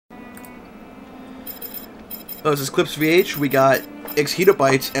Oh, this is clipsvh. We got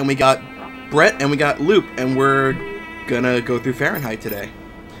xHitoBitez, and we got Brett, and we got Loop, and we're gonna go through Fahrenheit today.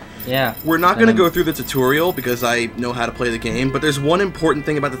 Yeah. We're not gonna go through the tutorial because I know how to play the game, but there's one important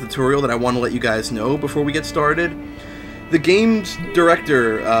thing about the tutorial that I want to let you guys know before we get started. The game's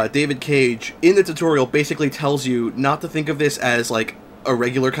director, David Cage, in the tutorial basically tells you not to think of this as like a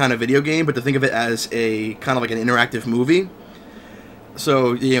regular kind of video game, but to think of it as a kind of like an interactive movie.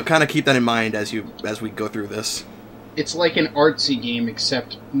 So, you know, kind of keep that in mind as we go through this. It's like an artsy game,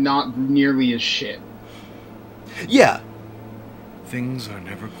 except not nearly as shit. Yeah. Things are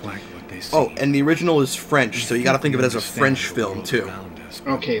never quite what they seem. Oh, and the original is French, so you gotta think of it as a French film, too.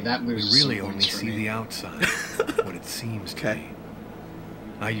 Okay, that loses We really some only points for see me. the outside, what it seems to be.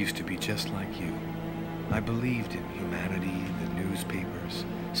 I used to be just like you. I believed in humanity, the newspapers,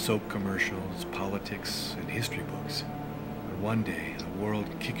 soap commercials, politics, and history books. But one day, the world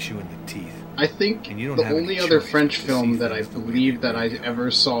kicks you in the teeth. I think and you don't the have only any other choice French but to film see that I things the way believe they that I really are. ever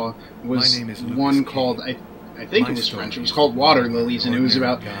saw was My name is Lucas one King. called, I think My it was story French, it was is called the Water one Lilies, and it was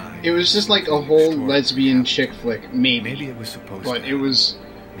ordinary about, guy it was just like a with whole extraordinary lesbian talent. chick flick, maybe. Maybe it was supposed But to it was,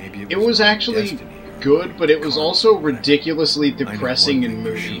 Maybe it was my actually destiny or good, but it was karma, also whatever. ridiculously I know one depressing and thing for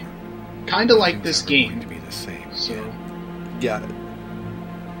moody. sure. Kinda like Nothing's this ever going game. to be the same So, again. Got it.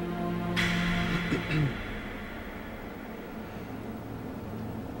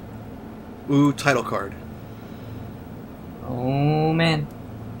 Ooh, title card. Oh man.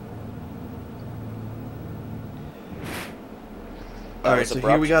 Alright, so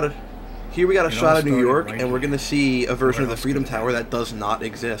here we got a It shot all of New started York, right and we're here. gonna see a version Where of the else Freedom could it Tower happen? that does not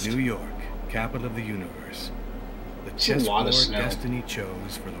exist. New York, capital of the universe. The a lot chessboard of snow. destiny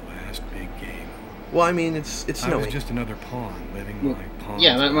chose for the last big game. Well, I mean, it's I snowy. was just another pawn living well, my pawn.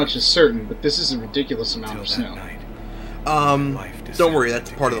 yeah, that much is certain, but this is a ridiculous amount Till of that snow. night. Don't worry, that's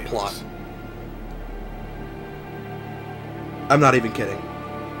part of the plot. I'm not even kidding.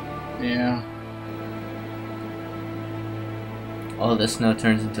 Yeah. Oh, the snow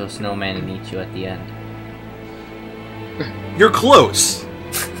turns into a snowman and eats you at the end. You're close!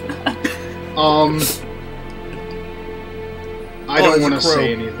 I Oh, don't there's a want to crow.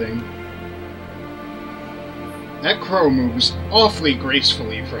 say anything. That crow moves awfully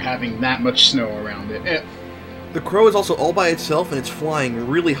gracefully for having that much snow around it. The crow is also all by itself, and it's flying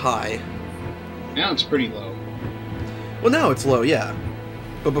really high. Now it's pretty low. Well, now it's low, yeah.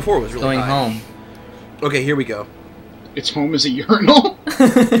 But before it was really Going high. home. Okay, here we go. Its home is a urinal?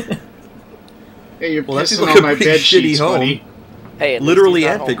 Hey, you're Well, that seems pissing like on a my pretty bed shitty sheets, home. buddy. Hey, at least Literally he's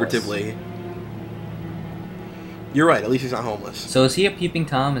not and homeless. figuratively. You're right, at least he's not homeless. So is he a peeping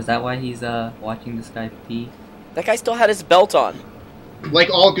Tom? Is that why he's watching this guy pee? That guy still had his belt on. Like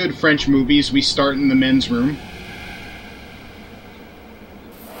all good French movies, we start in the men's room.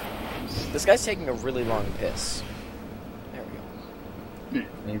 This guy's taking a really long piss. There we go.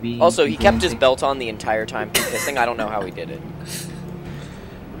 Maybe. Also, he he's kept his going belt on the entire time pissing. I don't know how he did it.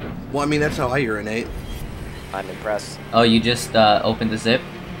 Well, I mean, that's how I urinate. I'm impressed. Oh, you just opened the zip?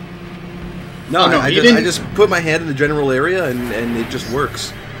 No, Oh, no, I he just didn't- put my hand in the general area, and it just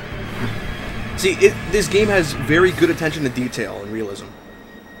works. See, this game has very good attention to detail and realism.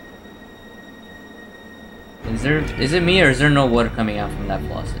 Is it me or is there no water coming out from that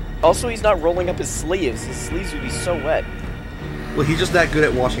faucet? Also, he's not rolling up his sleeves. His sleeves would be so wet. Well, he's just that good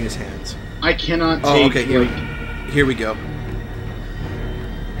at washing his hands. I cannot Oh, take, okay, here, like, here we go.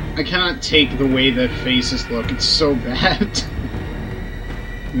 I cannot take the way that faces look. It's so bad.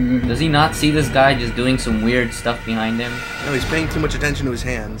 Does he not see this guy just doing some weird stuff behind him? No, he's paying too much attention to his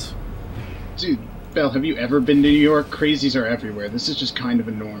hands. Dude, Belle, have you ever been to New York? Crazies are everywhere. This is just kind of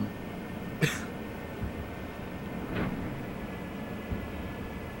a norm.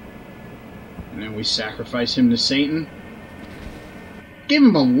 And then we sacrifice him to Satan. Give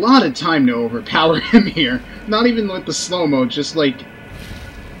him a lot of time to overpower him here. Not even with the slow-mo, just like...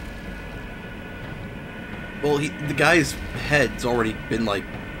 Well, the guy's head's already been, like...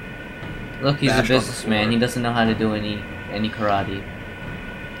 Look, he's a bashed on the businessman. floor. He doesn't know how to do any karate.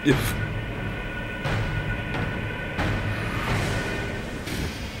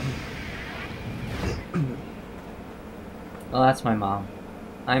 Oh, that's my mom.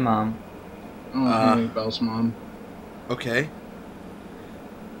 Hi, Mom. Oh, hey, Belle's mom. Okay.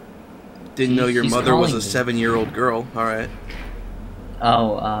 Didn't know your She's mother was calling a me. 7-year-old girl. Alright.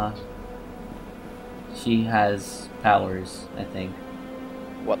 Oh, she has powers, I think.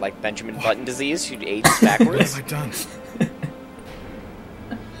 What, like Benjamin Button disease? She ages What backwards? have I done?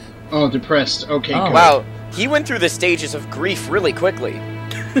 Oh, depressed. Okay, Oh. good. Wow, he went through the stages of grief really quickly.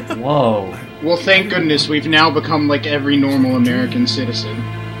 Whoa. Well, thank goodness we've now become like every normal American citizen.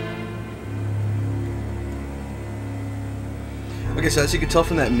 Okay, so as you can tell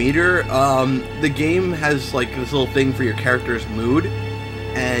from that meter, the game has like this little thing for your character's mood,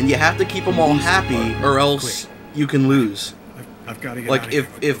 and you have to keep them all happy, or else you can lose. I've got to get Like out of here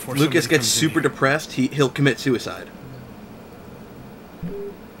if before Lucas somebody gets comes in super here. depressed, he'll commit suicide.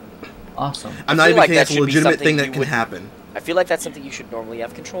 Awesome. I'm not feel even like kidding. that It's a should be legitimate something thing that you can would- happen. I feel like that's something you should normally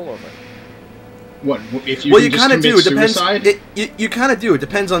have control over. What, if you Well, can you just kind of commit do. It depends. suicide? You kind of do. It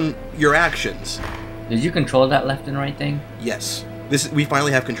depends on your actions. Did you control that left and right thing? Yes. We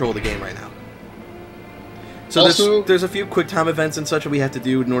finally have control of the game right now. So Also- there's a few quick time events and such that we have to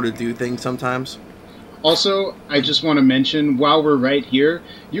do in order to do things sometimes. Also, I just want to mention, while we're right here,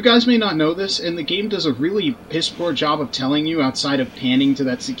 you guys may not know this, and the game does a really piss-poor job of telling you outside of panning to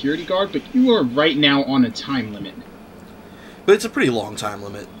that security guard, but you are right now on a time limit. But it's a pretty long time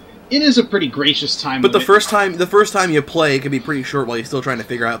limit. It is a pretty gracious time But limit. the first time you play, it can be pretty short while you're still trying to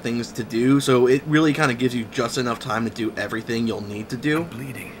figure out things to do. So it really kind of gives you just enough time to do everything you'll need to do. I'm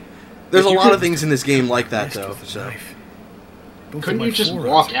bleeding. There's a If you lot could- of things in this game like that, Rest though. with the So knife. Both of Couldn't my you just forearms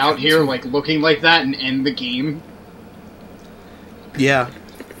walk are out cut, here, too. like, looking like that and end the game? yeah,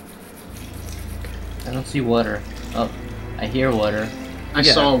 I don't see water. Oh, I hear water. I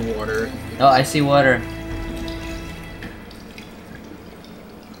Yeah. saw water. Oh, I see water.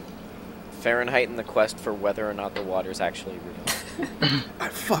 Fahrenheit and the quest for whether or not the water's actually real.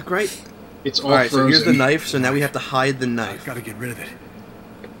 fuck right. It's all All right, so frozen. here's the knife. So now we have to hide the I've knife. got to get rid of it.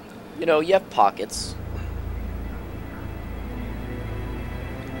 You know, you have pockets.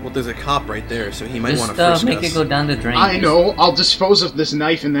 Well, there's a cop right there, so he might want Just to frisk make us. it go down the drain. I know, I'll dispose of this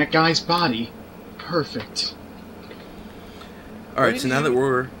knife in that guy's body. Perfect. All right, so now that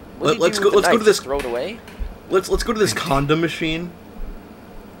we're What do you let's do go with the let's go knife? to this Just throw it away? let's go to this condom machine,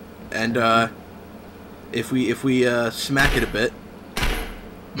 and if we smack it a bit,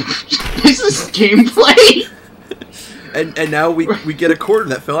 This is gameplay! and now we get a quarter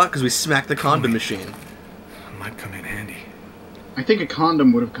that fell out because we smacked the condom machine. Might come in handy. I think a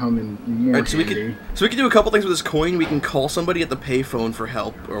condom would have come in more Alright, so we handy. can do a couple things with this coin. We can call somebody at the payphone for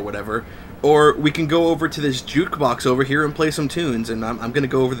help or whatever, or we can go over to this jukebox over here and play some tunes. And I'm gonna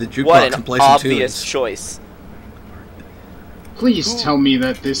go over to the jukebox What and an play some obvious tunes. choice. Please tell me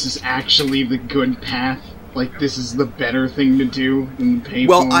that this is actually the good path. Like, this is the better thing to do than the payphone.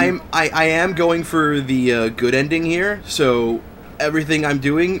 Well, I am going for the good ending here, so everything I'm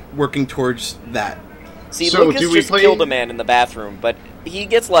doing working towards that. See, So, Lucas do we just play- killed a man in the bathroom, but he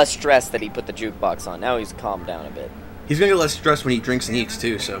gets less stressed that he put the jukebox on. Now he's calmed down a bit. He's gonna get less stressed when he drinks and eats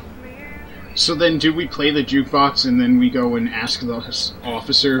too. So So then, do we play the jukebox and then we go and ask the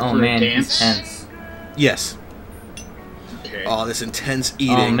officer Oh for man, a dance? he's tense. yes. Okay. Oh, this intense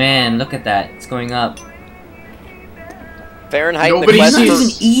eating. Oh man, look at that. It's going up. Fahrenheit and the Nobody quest He's not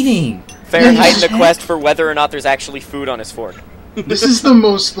sees- for even eating. Fahrenheit and the Yeah. quest for whether or not there's actually food on his fork. This is the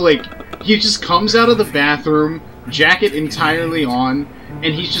most, like, he just comes out of the bathroom, jacket entirely on,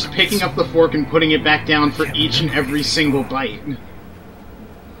 and he's just picking up the fork and putting it back down for each and every single bite.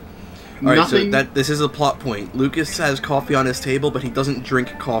 All right, Nothing. so this is a plot point. Lucas has coffee on his table, but he doesn't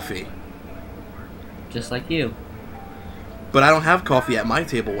drink coffee. Just like you. But I don't have coffee at my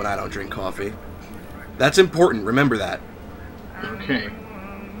table when I don't drink coffee. That's important. Remember that. Okay.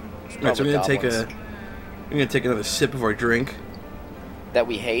 All right, so Probably I'm gonna take another sip of our drink. That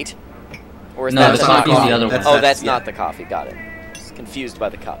we hate? Or is No, that the the coffee's coffee? the other one. Oh, that's yeah. not the coffee. Got it. Just confused by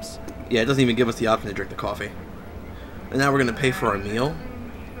the cups. Yeah, it doesn't even give us the option to drink the coffee. And now we're gonna pay for our meal.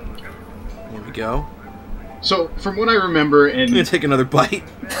 Here we go. So, from what I remember, I'm gonna and take another bite.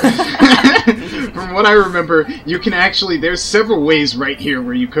 from what I remember, you can actually, there's several ways right here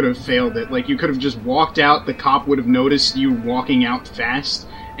where you could have failed it. Like, you could have just walked out, the cop would have noticed you walking out fast,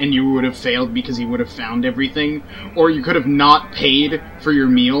 and you would have failed because he would have found everything. Or you could have not paid for your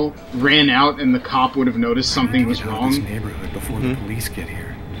meal, ran out, and the cop would have noticed something was Get out of this wrong. neighborhood before the police get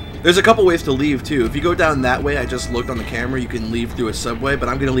here. There's a couple ways to leave too. If you go down that way, I just looked on the camera, you can leave through a subway, but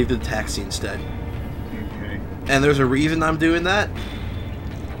I'm gonna leave through the taxi instead. Okay. And there's a reason I'm doing that.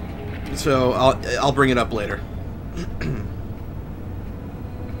 So I'll bring it up later.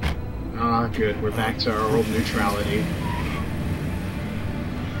 Ah, good. We're back to our old neutrality.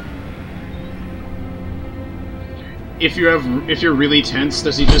 If you're really tense,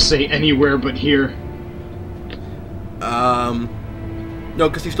 does he just say anywhere but here? No,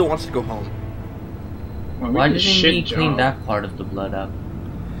 because he still wants to go home. Well, we Why did a didn't shit he clean job. that part of the blood up?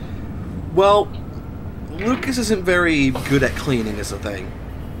 Well, Lucas isn't very good at cleaning is the thing.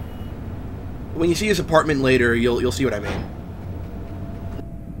 When you see his apartment later, you'll see what I mean.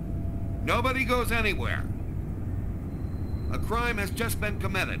 Nobody goes anywhere. A crime has just been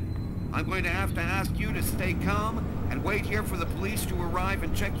committed. I'm going to have to ask you to stay calm and wait here for the police to arrive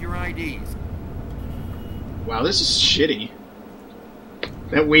and check your IDs. Wow, this is shitty.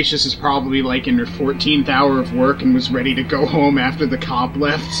 That waitress is probably like in her 14th hour of work and was ready to go home after the cop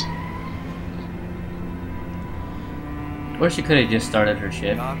left. Or she could have just started her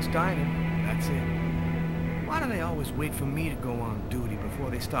shift. Dog's dining. That's it. Why do they always wait for me to go on duty before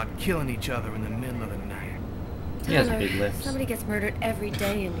they start killing each other in the middle of the night? He has big lips. Somebody gets murdered every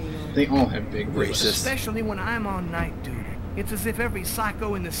day in New York. They all have big Racist. Especially when I'm on night duty. It's as if every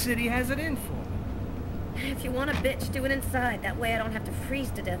psycho in the city has it in for me. If you want a bitch, do it inside. That way I don't have to freeze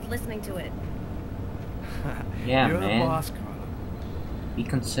to death listening to it. Yeah, You're man. the boss, Carla. Be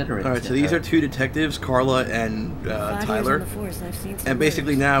considerate. Alright, to so these her. are two detectives, Carla and 5 years on Tyler. the force, I've seen some And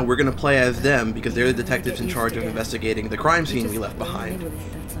basically murders. now we're gonna play as them because they're the detectives in Get charge used of to death. investigating the crime scene we Just left live behind. with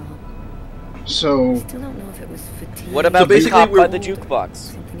it, that's all. So, Still don't know if it was fatigue. What about the basically cop by we're- the jukebox?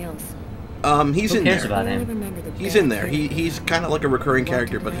 Something else. He's Who in cares there. about I only him? remember the He's bad in there. feeling. He's kind of like a recurring Walked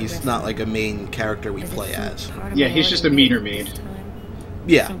character, into but my he's restaurant. not like a main character we As if play some as. part of Yeah, my he's heart just a had meter made it maid. this time.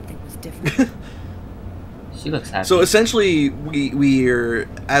 Yeah. Something was different. She looks happy. So essentially, we're,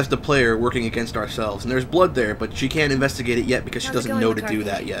 as the player, working against ourselves. And there's blood there, but she can't investigate it yet because she How's it doesn't going, know to McCarthy? do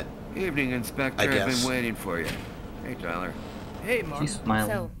that yet. Evening, Inspector. I I've guess. been waiting for you. Hey, Tyler. Hey, Mark. She's smiling.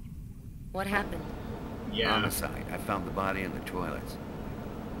 So, what happened? yeah. Homicide. I found the body in the toilets.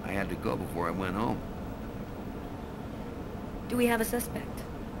 I had to go before I went home. Do we have a suspect?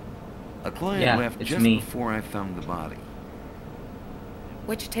 A client Yeah, left it's just me. before I found the body.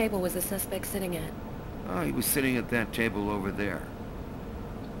 Which table was the suspect sitting at? Oh, he was sitting at that table over there.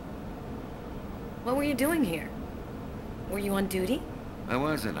 What were you doing here? Were you on duty? I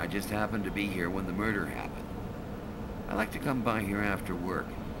wasn't. I just happened to be here when the murder happened. I like to come by here after work.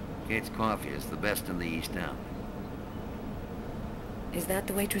 Kate's coffee is the best in the East End. Is that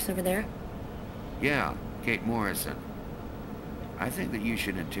the waitress over there? Yeah, Kate Morrison. I think that you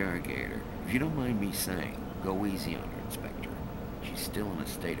should interrogate her. If you don't mind me saying, go easy on her, Inspector. She's still in a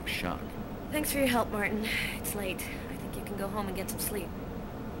state of shock. Thanks for your help, Martin. It's late. I think you can go home and get some sleep.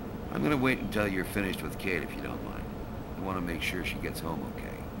 I'm gonna wait until you're finished with Kate, if you don't mind. I want to make sure she gets home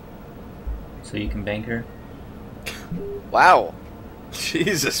okay. So you can bank her? Wow.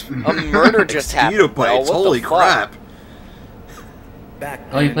 Jesus. A murder just happened. Mosquito Mel. bites. What the Holy fuck? crap. Back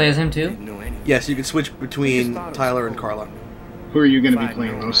Oh, you then, play as him I too? didn't know anything. Yes, you can switch between Just thought it was Tyler and cool. Carla. Who are you going to If be I'd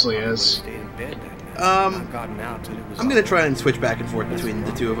playing known, mostly I probably as? would've stayed in bed that night. Um, Not gotten out till it was I'm gonna over. try and switch back and forth between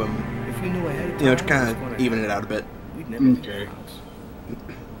the two of them. If we knew ahead of You know, to time kind what was of gonna even it happen, out a bit. we'd never leave Okay. the house.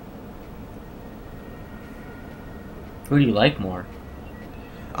 Who do you like more?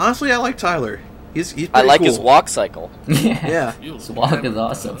 Honestly, I like Tyler. He's pretty I like cool. his walk cycle. Yeah. His walk is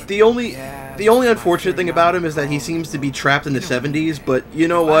awesome. The only unfortunate thing about him is that he seems to be trapped in the 70s, but you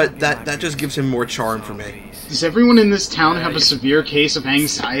know what? That just gives him more charm for me. Does everyone in this town have a severe case of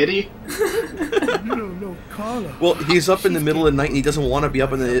anxiety? You don't know Carla. Well, he's up in the middle of the night and he doesn't want to be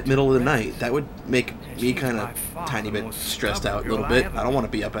up in the middle of the night. That would make me kind of tiny bit stressed out a little bit. I don't want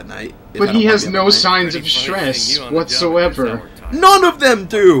to be up at night. if I But don't he wanna has be up no at night. signs of stress whatsoever. None of them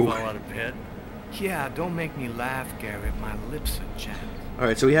do! Yeah, don't make me laugh, Garrett. My lips are chapped.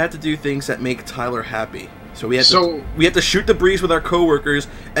 Alright, so we had to do things that make Tyler happy. So we had So- to shoot the breeze with our coworkers,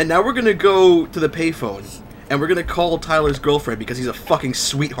 and now we're gonna go to the payphone, and we're gonna call Tyler's girlfriend because he's a fucking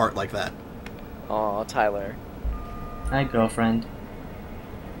sweetheart like that. Aw, Tyler. Hi, girlfriend.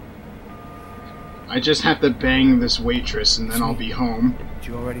 I just have to bang this waitress and then I'll be home. Did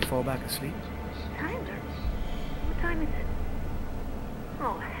you already fall back asleep? Tyler, what time is it?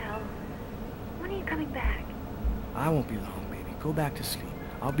 Oh, hell. When are you coming back? I won't be long, baby. Go back to sleep.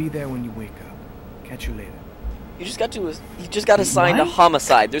 I'll be there when you wake up. Catch you later. You just got assigned a What?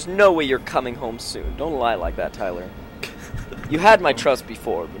 homicide. There's no way you're coming home soon. Don't lie like that, Tyler. You had my trust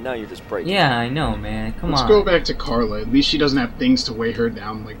before, but now you're just breaking. Yeah, I know, man. Come Let's on. go back to Carla. At least she doesn't have things to weigh her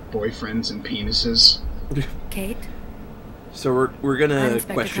down like boyfriends and penises. Kate? So we're I'm gonna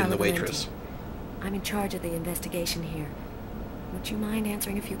Inspector question the Carla waitress. Valenti. I'm in charge of the investigation here. Would you mind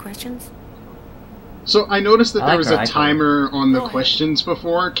answering a few questions? So I noticed that I there like was her, a I like her. timer on the Go ahead. questions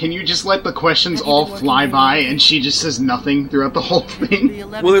before. Can you just let the questions Have you all been working fly on by anything? and she just says nothing throughout the whole thing?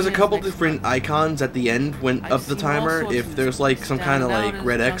 Well, there's a couple different icons at the end of the timer. If there's like some kind of like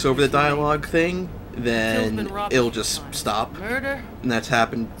red X over the dialogue thing, then it'll just stop. Murder? And that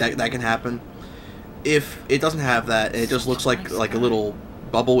can happen. If it doesn't have that and it just looks like a little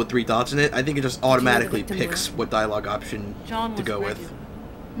bubble with 3 dots in it, I think it just automatically victim picks well? what dialogue option John to was go regular.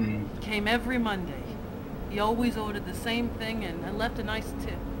 with. Mm. Came every Monday. He always ordered the same thing and left a nice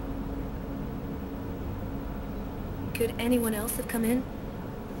tip. Could anyone else have come in?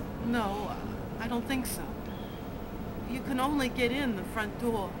 No, I don't think so. You can only get in the front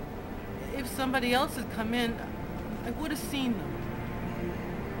door. If somebody else had come in, I would have seen them.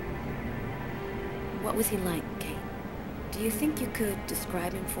 What was he like, Kate? Do you think you could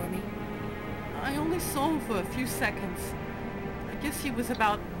describe him for me? I only saw him for a few seconds. I guess he was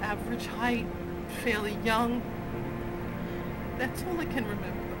about average height, fairly young. That's all I can remember.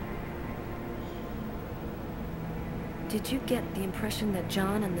 Did you get the impression that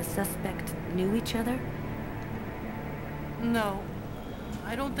John and the suspect knew each other? No,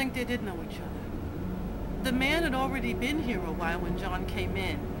 I don't think they did know each other. The man had already been here a while when John came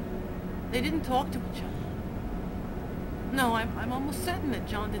in. They didn't talk to each other. No, I'm almost certain that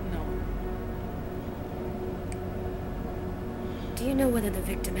John didn't know him. Do you know whether the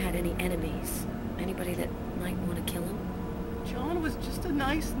victim had any enemies? Anybody that might want to kill him? John was just a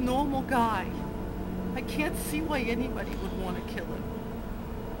nice, normal guy. I can't see why anybody would want to kill him.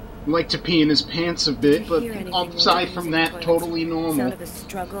 Like to pee in his pants a bit, but aside from that, toilets? totally normal. Sound of a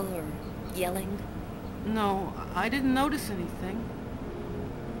struggle or yelling? No, I didn't notice anything.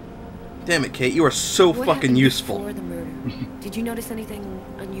 Damn it, Kate, you are so What fucking happened useful. before the murder? Did you notice anything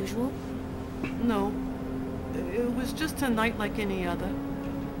unusual? No, it was just a night like any other.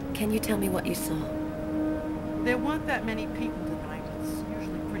 Can you tell me what you saw? There weren't that many people tonight. It's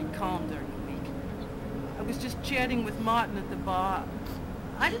usually pretty calm during the week. I was just chatting with Martin at the bar.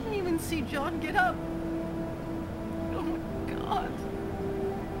 I didn't even see John get up. Oh my God.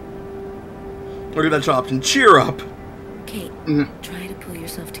 Look at that option. Cheer up. Kate, try to pull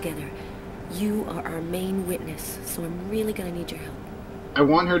yourself together. You are our main witness, so I'm really gonna need your help. I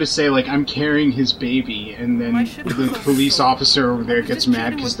want her to say, like, I'm carrying his baby, and then the police officer over there gets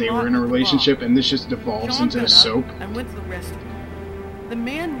mad because they were in a relationship, and this just devolves John into a got soap. up and went to the restroom. The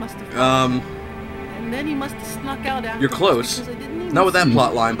man must have... And then he must have snuck out after. You're close. Not with that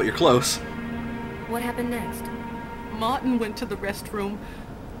plot line, but you're close. What happened next? Martin went to the restroom,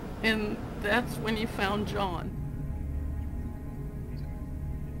 and that's when he found John.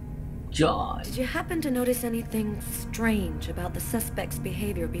 John. Did you happen to notice anything strange about the suspect's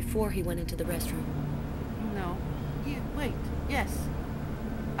behavior before he went into the restroom? No. Wait. Yes.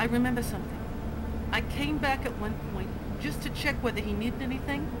 I remember something. I came back at one point just to check whether he needed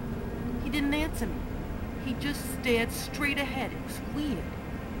anything. He didn't answer me. He just stared straight ahead. It was weird.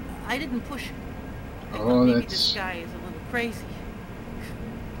 I didn't push him. I thought maybe this guy is a little crazy.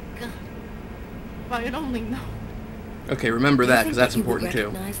 God. If I had only known. Okay, remember that, because that's important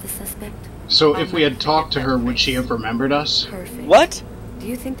too. The suspect? So if we had talked to her, would she have remembered us? Perfect. What? Do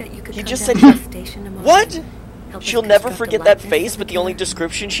you think that you could You come just down said to the station tomorrow? What? Help She'll us never construct a forget that likeness face, of but the the only killer?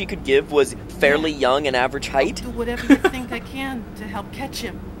 description she could give was fairly young and average height. Do whatever you think I can to help catch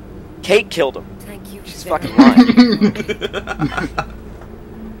him. Kate killed him. Thank you. She's very fucking much. lying.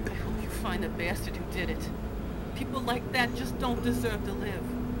 I hope you find the bastard who did it. People like that just don't deserve to live.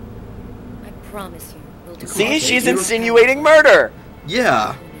 I promise you. We'll do See, our she's best. insinuating murder.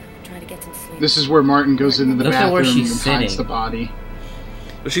 Yeah. Try to get some sleep. This is where Martin goes into the Look at where bathroom and she's hides sitting. the body.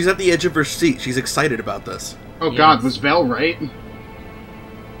 But she's at the edge of her seat. She's excited about this. Oh Yes. God, was Vel right?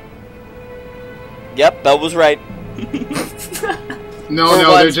 Yep, Belle was right. No, Or no,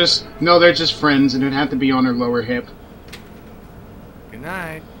 what? they're just friends, and it'd have to be on her lower hip. Good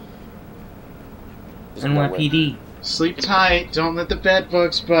night. There's no way. NYPD. Sleep tight. Don't let the bed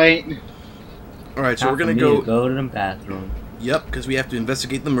bugs bite. Alright, so Time we're gonna for me to go... go to the bathroom. Yep, because we have to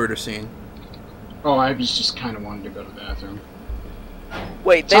investigate the murder scene. Oh, I just kind of wanted to go to the bathroom.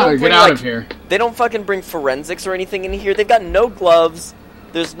 Wait, they Tyler, don't get bring out like of here. they don't fucking bring forensics or anything in here. They've got no gloves.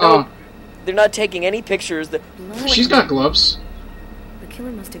 There's no. Oh. They're not taking any pictures. That She's got gloves. The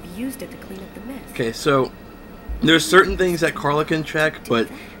killer must have used it to clean up the mess. Okay, so there's certain things that Carla can check, but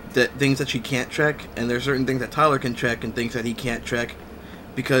things that she can't check, and there's certain things that Tyler can check and things that he can't check,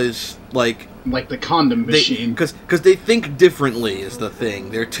 because like the condom machine. Because they think differently is the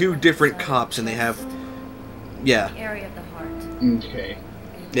thing. They're two different cops, and they have Area of the heart. Okay.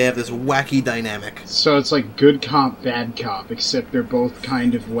 they have this wacky dynamic. So it's like good cop, bad cop, except they're both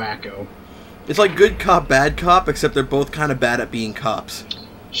kind of wacko. It's like good cop, bad cop, except they're both kind of bad at being cops.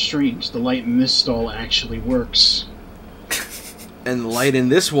 Strange, the light in this stall actually works. And the light in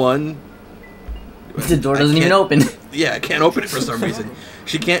this one... The door doesn't even open. Yeah, I can't open it for some reason.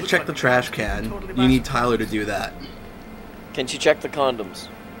 She can't check the trash can. You need Tyler to do that. can she check the condoms?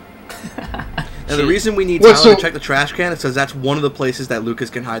 And the reason we need Tyler to check the trash can is because that's one of the places that Lucas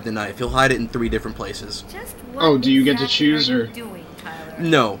can hide the knife. He'll hide it in 3 different places. Just Oh, do you get to choose, or...? doing, Tyler?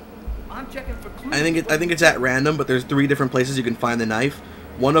 No. I'm checking for clues. I think it's at random, but there's 3 different places you can find the knife.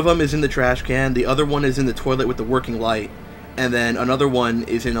 One of them is in the trash can, the other one is in the toilet with the working light, and then another one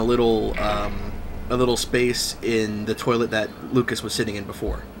is in a little a little space in the toilet that Lucas was sitting in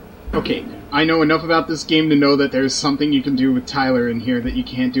before. Okay, I know enough about this game to know that there's something you can do with Tyler in here that you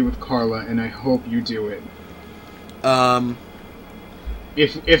can't do with Carla, and I hope you do it.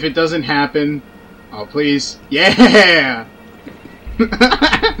 If it doesn't happen, oh please, yeah!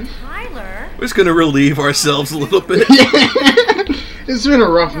 Tyler? We're just gonna relieve ourselves a little bit. It's been a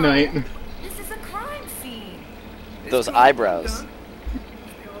rough night. This is a crime scene. Those eyebrows.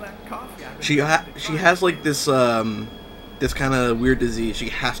 She has like this this kind of weird disease. She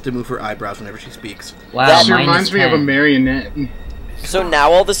has to move her eyebrows whenever she speaks. Wow, She reminds me of a marionette. So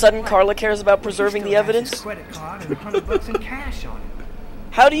now all of a sudden Carla cares about preserving the evidence? Credit card and $100 in cash on it.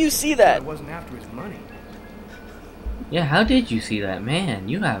 How do you see that? I wasn't after his money. Yeah, how did you see that? Man,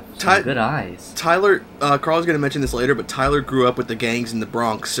 you have some good eyes. Tyler, Carl's going to mention this later, but Tyler grew up with the gangs in the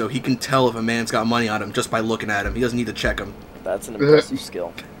Bronx, so he can tell if a man's got money on him just by looking at him. He doesn't need to check him. That's an impressive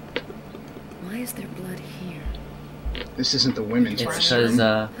skill. Why is there blood here? This isn't the women's It's restroom.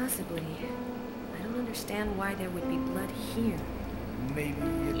 because, Possibly. I don't understand why there would be blood here. Maybe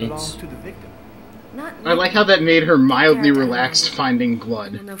it belongs to the victim. Not I like how that made her mildly Yeah, I don't relaxed know. finding I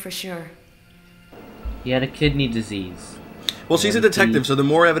blood. don't know for sure. he had a kidney disease. Well, she's a And detective, so the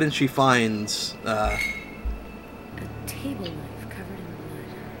more evidence she finds, A table knife covered in blood.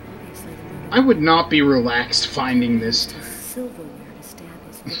 Obviously the murder. I would not be relaxed finding this. Silverware to stab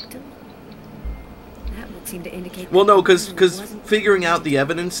his victim. That would seem to indicate. well, that no, the because criminal wasn't figuring out the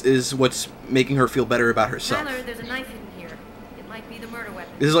evidence is what's making her feel better about herself. Tyler, there's a knife hidden here. It might be the murder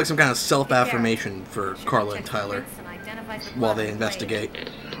weapon. This is like some kind of self-affirmation for Carla and Check the Tyler prints and identify the while blood they on the blade. investigate.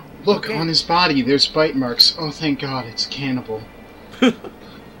 Look, on his body, there's bite marks. Oh, thank God, it's cannibal.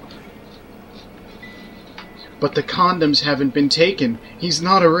 But the condoms haven't been taken. He's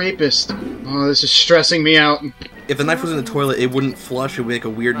not a rapist. Oh, this is stressing me out. If the knife was in the toilet, it wouldn't flush, it would make a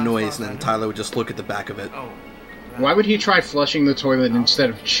weird noise, and then Tyler would just look at the back of it. Why would he try flushing the toilet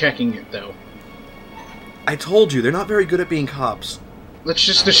instead of checking it, though? I told you, they're not very good at being cops. Let's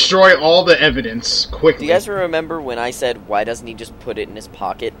just destroy all the evidence Do quickly. you guys remember when I said, why doesn't he just put it in his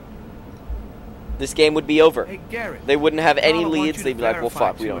pocket? This game would be over. Hey, Garrett. They wouldn't have any Carla wants leads, you they'd to be like, well verify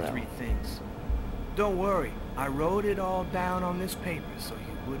fuck, we 2 or don't know. 3 things. Don't worry, I wrote it all down on this paper so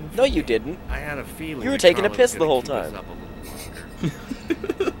you wouldn't. No, you didn't. I had a feeling You were that taking a Carla piss was the gonna whole keep us time. up a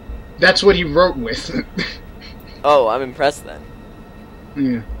little longer. That's what he wrote with. Oh, I'm impressed then.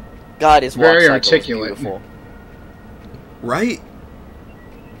 Yeah. God, his walk Very cycle is articulate. beautiful. Right?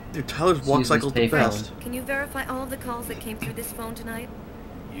 Dude, Tyler's walk Excuse me, cycle's the stay best. phone. Can you verify all of the calls that came through this phone tonight?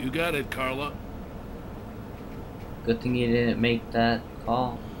 You got it, Carla. Good thing you didn't make that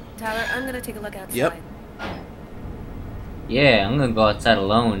call. Tyler, I'm gonna take a look outside. Yep. Yeah, I'm gonna go outside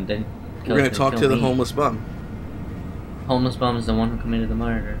alone, then We're gonna talk to the homeless bum. Homeless bum is the one who committed the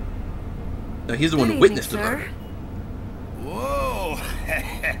murder. No, he's the one Good who witnessed the evening, murder. Whoa!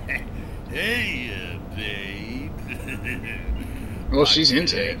 Hey, babe. Well, she's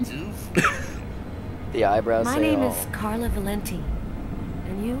into it. The eyebrows My say name it all. is Carla Valenti.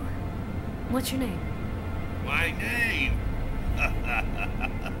 And you? What's your name? My name?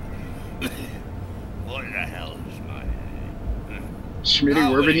 What the hell is my name? Schmitty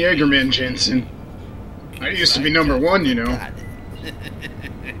Werben Jagerman Jensen. I used to be number 1, you know. Got it.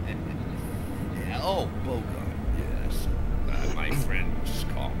 Yeah, oh, Bogart, yes. My friends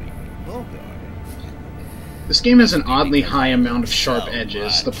call me Bogart. This game has an oddly high amount of sharp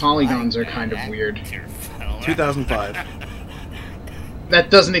edges. The polygons are kind of weird. 2005. That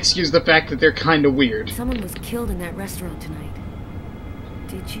doesn't excuse the fact that they're kind of weird. Someone was killed in that restaurant tonight.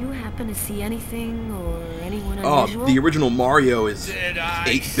 Did you happen to see anything or anyone unusual? Oh, the original Mario is Did I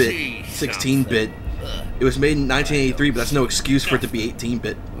 8-bit, see 16-bit. It was made in 1983, but that's no excuse for it to be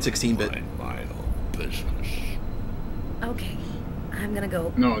 18-bit, 16-bit. Vital business. Okay, I'm gonna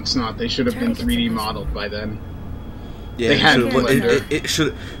go. No, it's not. They should have been 3D modeled by then. Yeah, They had it Blender. it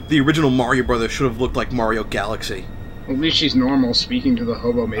should. The original Mario Brothers should have looked like Mario Galaxy. At least she's normal. Speaking to the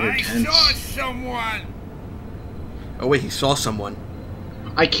hobo made her I tense. saw someone! Oh wait, he saw someone.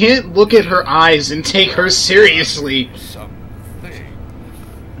 I can't look at her eyes and take her seriously. Something.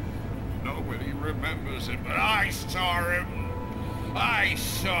 Nobody remembers it, but I saw him. I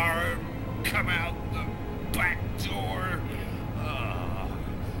saw him come out the back door. Ah,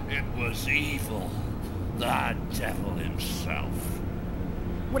 it was evil. The devil himself.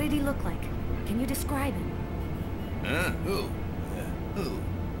 What did he look like? Can you describe him? Huh? Who? Who?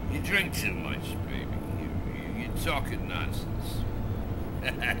 You drink too much, baby. You're talking nonsense.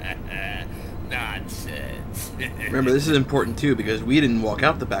 Nonsense. Remember, this is important too because we didn't walk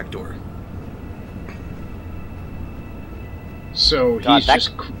out the back door. So God,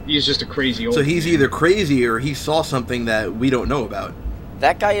 he's just a crazy old So he's man. either crazy or he saw something that we don't know about.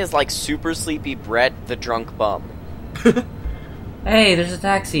 That guy is like super sleepy Brett, the drunk bum. Hey, there's a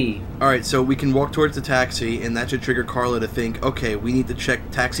taxi. Alright, so we can walk towards the taxi, and that should trigger Carla to think, okay, we need to check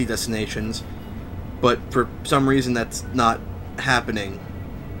taxi destinations. But for some reason, that's not happening.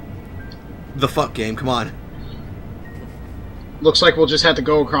 The fuck game, come on. Looks like we'll just have to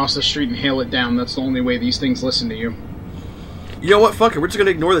go across the street and hail it down. That's the only way these things listen to you. You know what? Fuck it. We're just gonna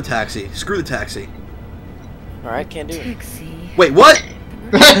ignore the taxi. Screw the taxi. Alright, can't do it. Taxi. Wait, what?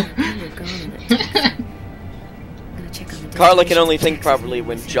 Carla can only think properly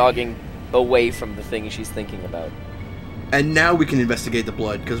when jogging away from the thing she's thinking about. And now we can investigate the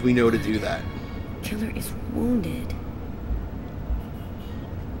blood, because we know to do that. Killer is wounded.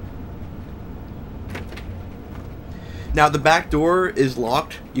 Now, the back door is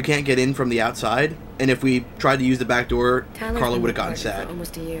locked. You can't get in from the outside. And if we tried to use the back door, Carla would have gotten sad. For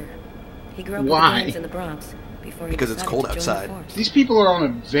almost a year. He grew up Why? with the gangs in the Bronx before he Because it's decided cold to join the outside. force. These people are on a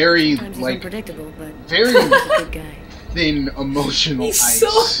very, Sometimes he's like, unpredictable, but very he's a good guy. thin emotional He's ice.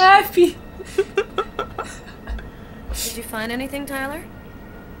 so happy. Did you find anything, Tyler?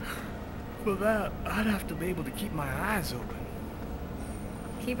 For that, I'd have to be able to keep my eyes open.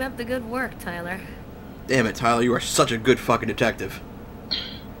 Keep up the good work, Tyler. Damn it, Tyler, you are such a good fucking detective.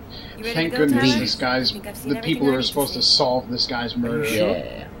 You ready Thank to go, goodness Tyler? this guy's I think I've seen the everything people I who are need to supposed to see. solve this guy's murder.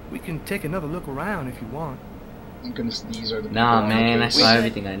 Yeah. We can take another look around if you want. Thank goodness these are the Nah, people. man, I Wait, saw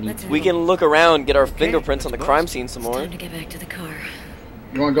everything I need to. We can look around, get our fingerprints on the let's crime bust. scene some It's more. time to get back to the car.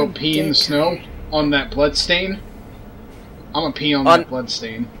 You want to go I'm pee in the dead snow tired. on that blood stain? I'm gonna pee on On- that blood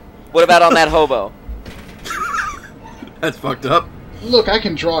stain. What about on that hobo? That's fucked up. Look, I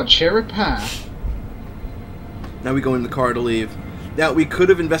can draw a cherry pie. Now we go in the car to leave. Now, we could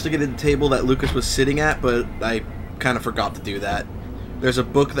have investigated the table that Lucas was sitting at, but I kind of forgot to do that. There's a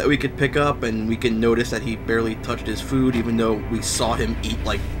book that we could pick up, and we can notice that he barely touched his food, even though we saw him eat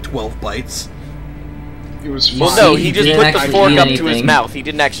like 12 bites. It was fine. Well, no, See, he he just didn't put the actually fork eat up to his anything. mouth. He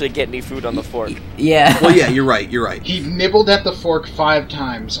didn't actually get any food on the fork. Yeah. Well, yeah, you're right, you're right. He nibbled at the fork 5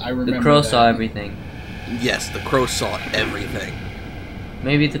 times. I remember The crow that. saw everything. Yes, the crow saw everything.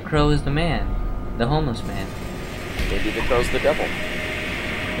 Maybe the crow is the man. The homeless man. Maybe the crow's the devil.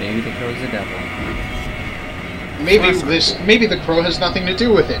 Maybe the crow's the devil. Maybe the crow has nothing to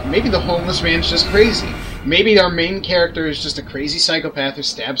do with it. Maybe the homeless man's just crazy. Maybe our main character is just a crazy psychopath who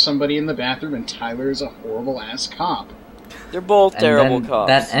stabbed somebody in the bathroom, and Tyler is a horrible ass cop. They're both And terrible then cops.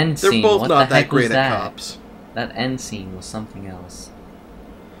 that end They're scene, both what not the that heck was great that? at cops. That end scene was something else.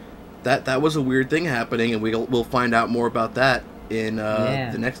 That was a weird thing happening, and we'll find out more about that in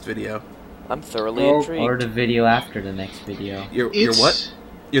the next video. I'm thoroughly Oh. intrigued. Or the video after the next video. You're It's- what?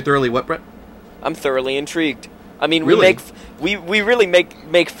 You're thoroughly what, Brett? I'm thoroughly intrigued. I mean, Really? we really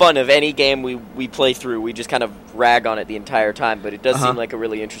make fun of any game we play through. We just kind of rag on it the entire time, but it does Uh-huh. seem like a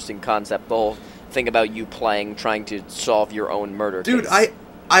really interesting concept. The whole thing about you trying to solve your own murder Dude, case.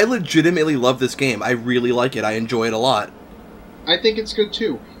 I legitimately love this game. I really like it. I enjoy it a lot. I think it's good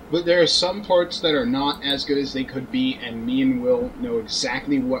too, but there are some parts that are not as good as they could be, and me and Will know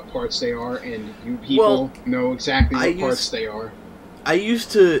exactly what parts they are, and you people know exactly what parts they are. I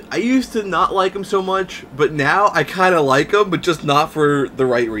used to not like them so much, but now I kind of like them, but just not for the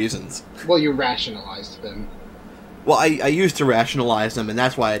right reasons. Well, you rationalized them. Well, I used to rationalize them, and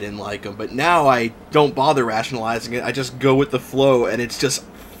that's why I didn't like them, but now I don't bother rationalizing it. I just go with the flow, and it's just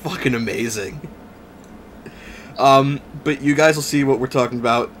fucking amazing. But you guys will see what we're talking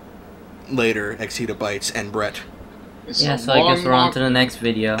about later, xHitoBitez and Brett. It's Yeah, a so I guess long we're on walk. to the next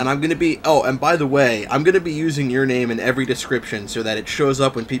video. And I'm gonna be... Oh, and by the way, I'm gonna be using your name in every description so that it shows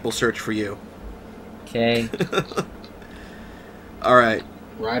up when people search for you. Okay. Alright.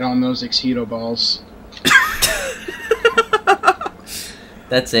 Right on those xHito balls.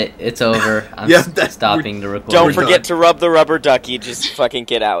 That's it. It's over. I'm Yeah, that's- stopping the recording. Don't We're forget done. to rub the rubber ducky. Just fucking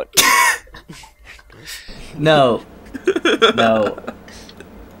get out. No. No.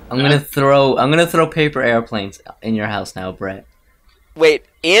 I'm gonna throw paper airplanes in your house now, Brett. Wait,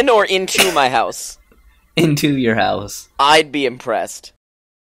 in or into my house? Into your house. I'd be impressed.